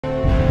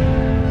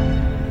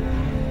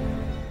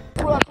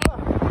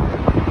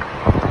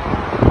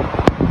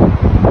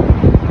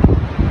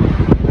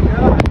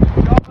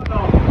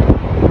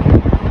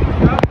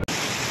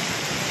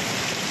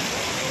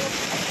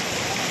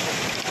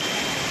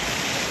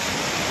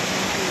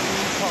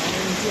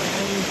这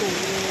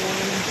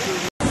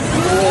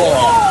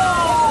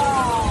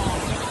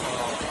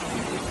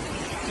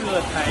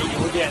才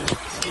有点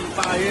7、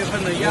8月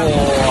份的样子。我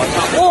操！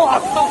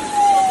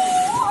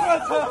我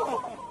操！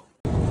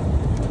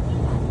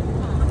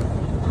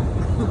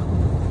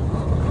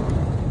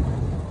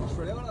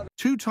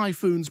 Two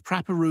typhoons,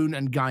 Prapiroon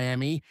and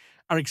Gaemi,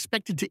 are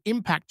expected to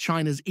impact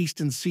China's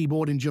eastern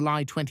seaboard in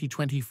July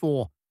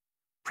 2024.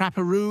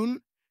 Prapiroon,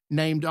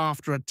 named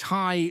after a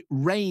Thai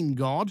rain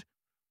god,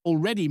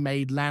 already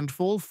made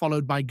landfall,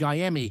 followed by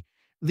Gaemi.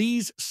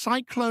 These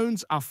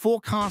cyclones are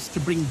forecast to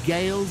bring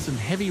gales and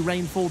heavy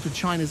rainfall to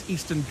China's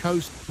eastern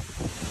coast.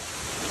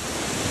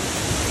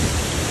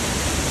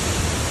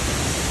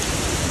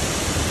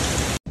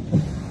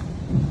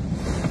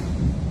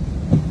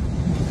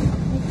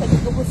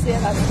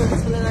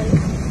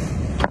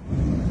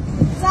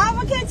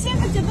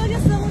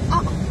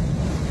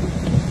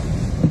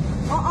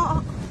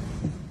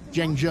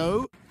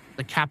 Zhengzhou,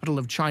 the capital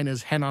of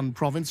China's Henan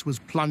Province, was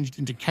plunged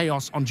into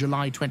chaos on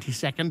July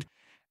 22nd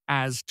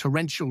as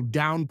torrential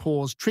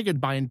downpours triggered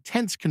by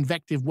intense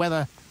convective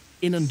weather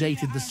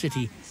inundated the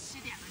city.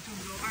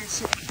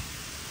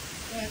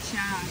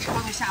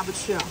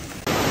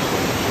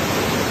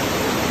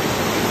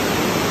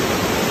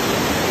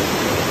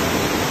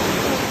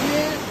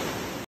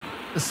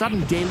 The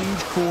sudden deluge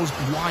caused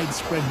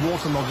widespread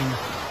waterlogging,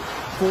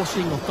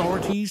 forcing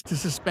authorities to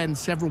suspend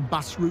several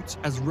bus routes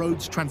as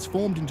roads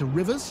transformed into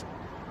rivers.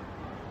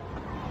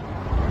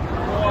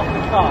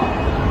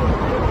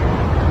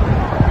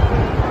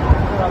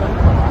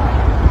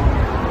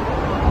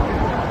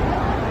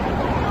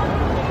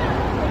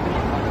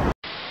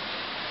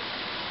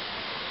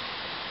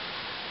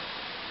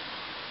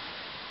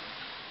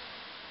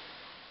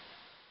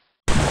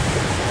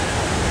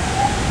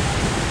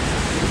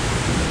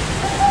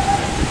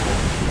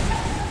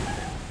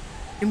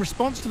 In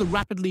response to the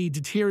rapidly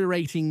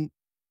deteriorating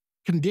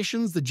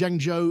conditions, the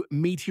Zhengzhou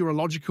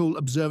Meteorological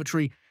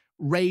Observatory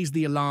raised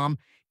the alarm,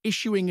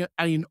 issuing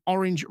an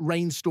orange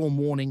rainstorm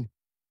warning.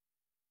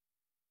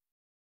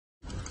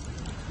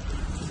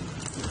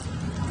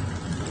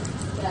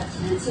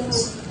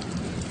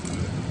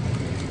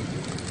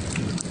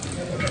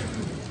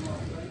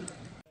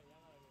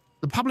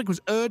 The public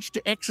was urged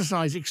to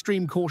exercise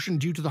extreme caution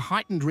due to the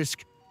heightened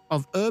risk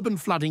of urban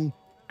flooding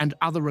and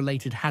other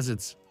related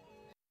hazards.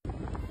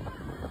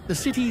 The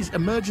city's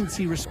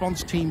emergency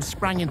response team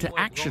sprang into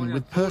action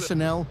with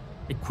personnel,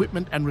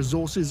 equipment and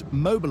resources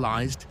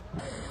mobilized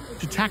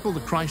to tackle the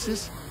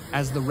crisis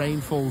as the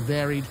rainfall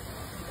varied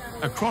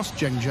across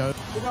Zhengzhou.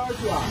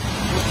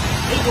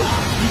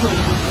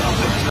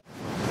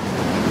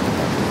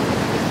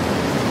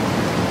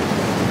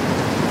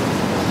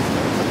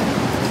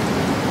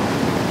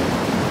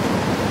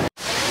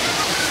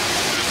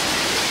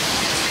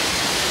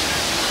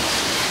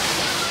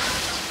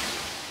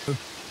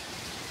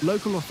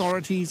 Local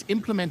authorities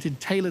implemented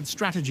tailored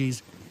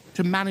strategies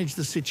to manage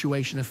the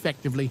situation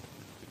effectively.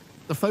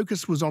 The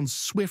focus was on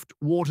swift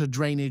water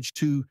drainage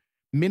to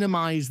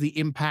minimize the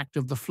impact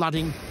of the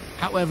flooding.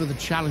 However, the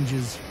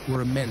challenges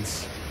were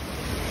immense.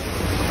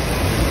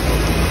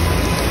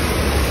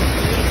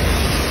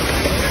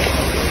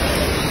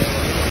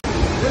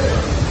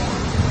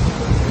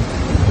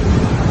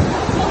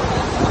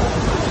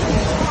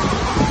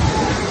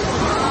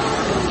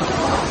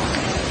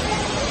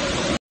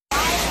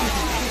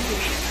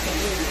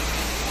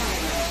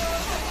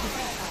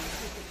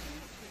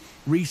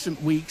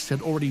 Recent weeks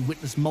had already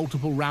witnessed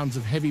multiple rounds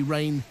of heavy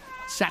rain,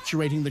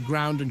 saturating the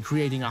ground and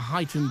creating a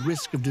heightened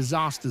risk of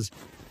disasters.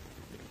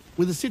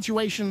 With the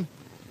situation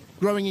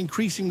growing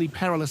increasingly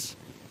perilous,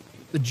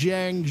 the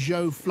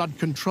Zhengzhou Flood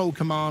Control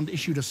Command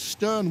issued a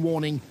stern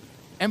warning,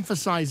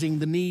 emphasizing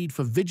the need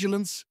for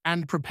vigilance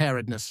and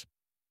preparedness.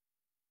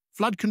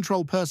 Flood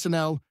control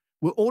personnel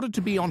were ordered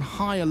to be on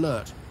high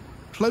alert,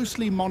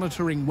 closely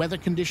monitoring weather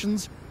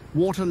conditions,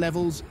 water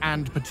levels,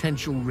 and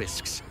potential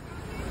risks.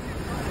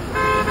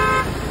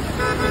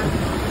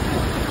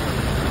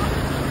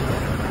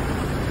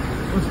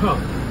 What's up?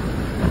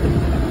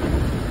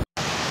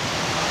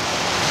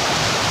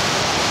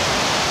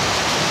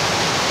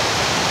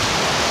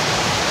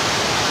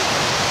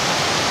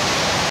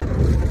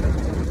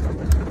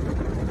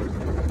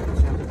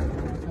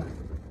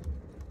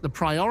 The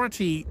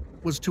priority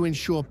was to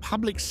ensure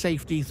public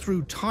safety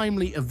through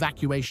timely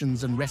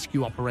evacuations and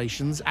rescue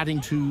operations,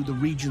 adding to the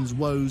region's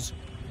woes.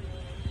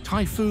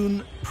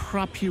 Typhoon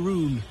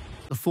Prapiroon,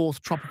 the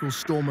fourth tropical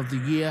storm of the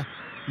year,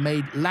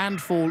 made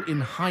landfall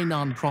in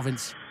Henan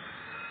Province.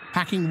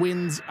 Packing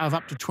winds of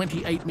up to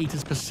 28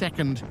 meters per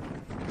second,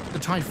 the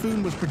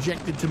typhoon was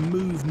projected to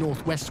move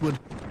northwestward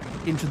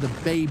into the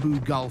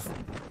Beibu Gulf,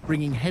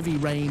 bringing heavy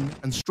rain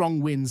and strong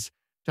winds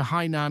to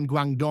Hainan,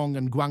 Guangdong,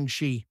 and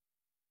Guangxi.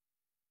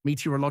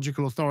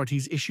 Meteorological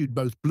authorities issued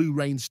both blue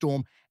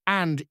rainstorm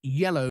and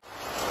yellow.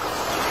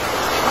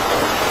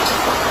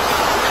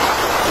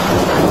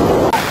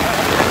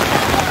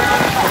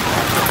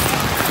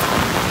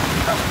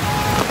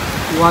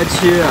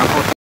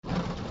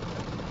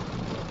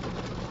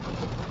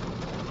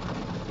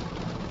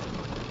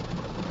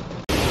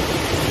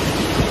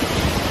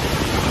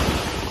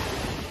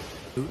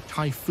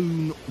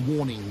 typhoon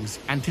warnings,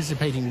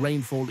 anticipating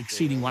rainfall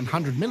exceeding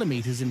 100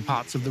 millimeters in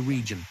parts of the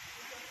region.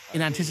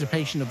 In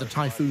anticipation of the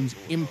typhoon's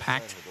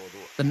impact,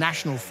 the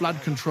National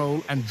Flood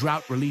Control and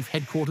Drought Relief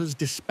Headquarters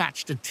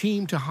dispatched a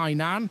team to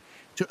Henan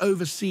to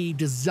oversee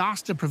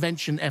disaster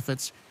prevention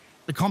efforts.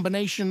 The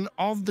combination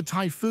of the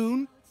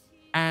typhoon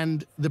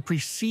and the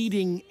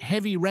preceding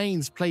heavy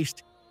rains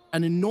placed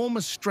an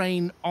enormous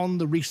strain on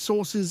the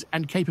resources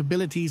and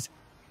capabilities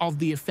of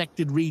the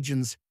affected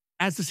regions.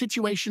 As the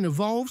situation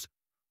evolves,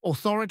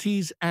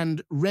 authorities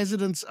and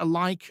residents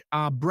alike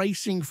are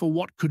bracing for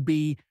what could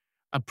be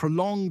a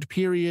prolonged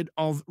period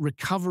of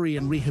recovery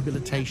and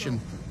rehabilitation.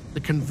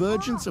 The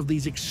convergence of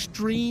these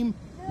extreme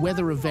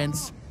weather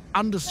events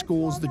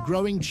underscores the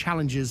growing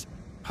challenges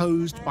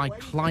posed by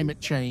climate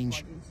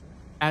change.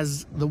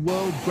 As the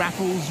world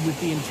grapples with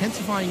the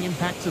intensifying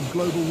impacts of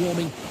global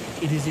warming,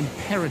 it is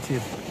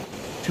imperative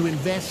to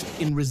invest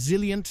in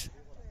resilient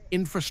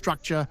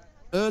infrastructure,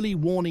 early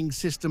warning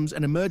systems,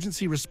 and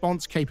emergency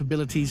response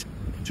capabilities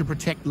to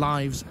protect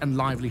lives and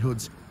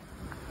livelihoods.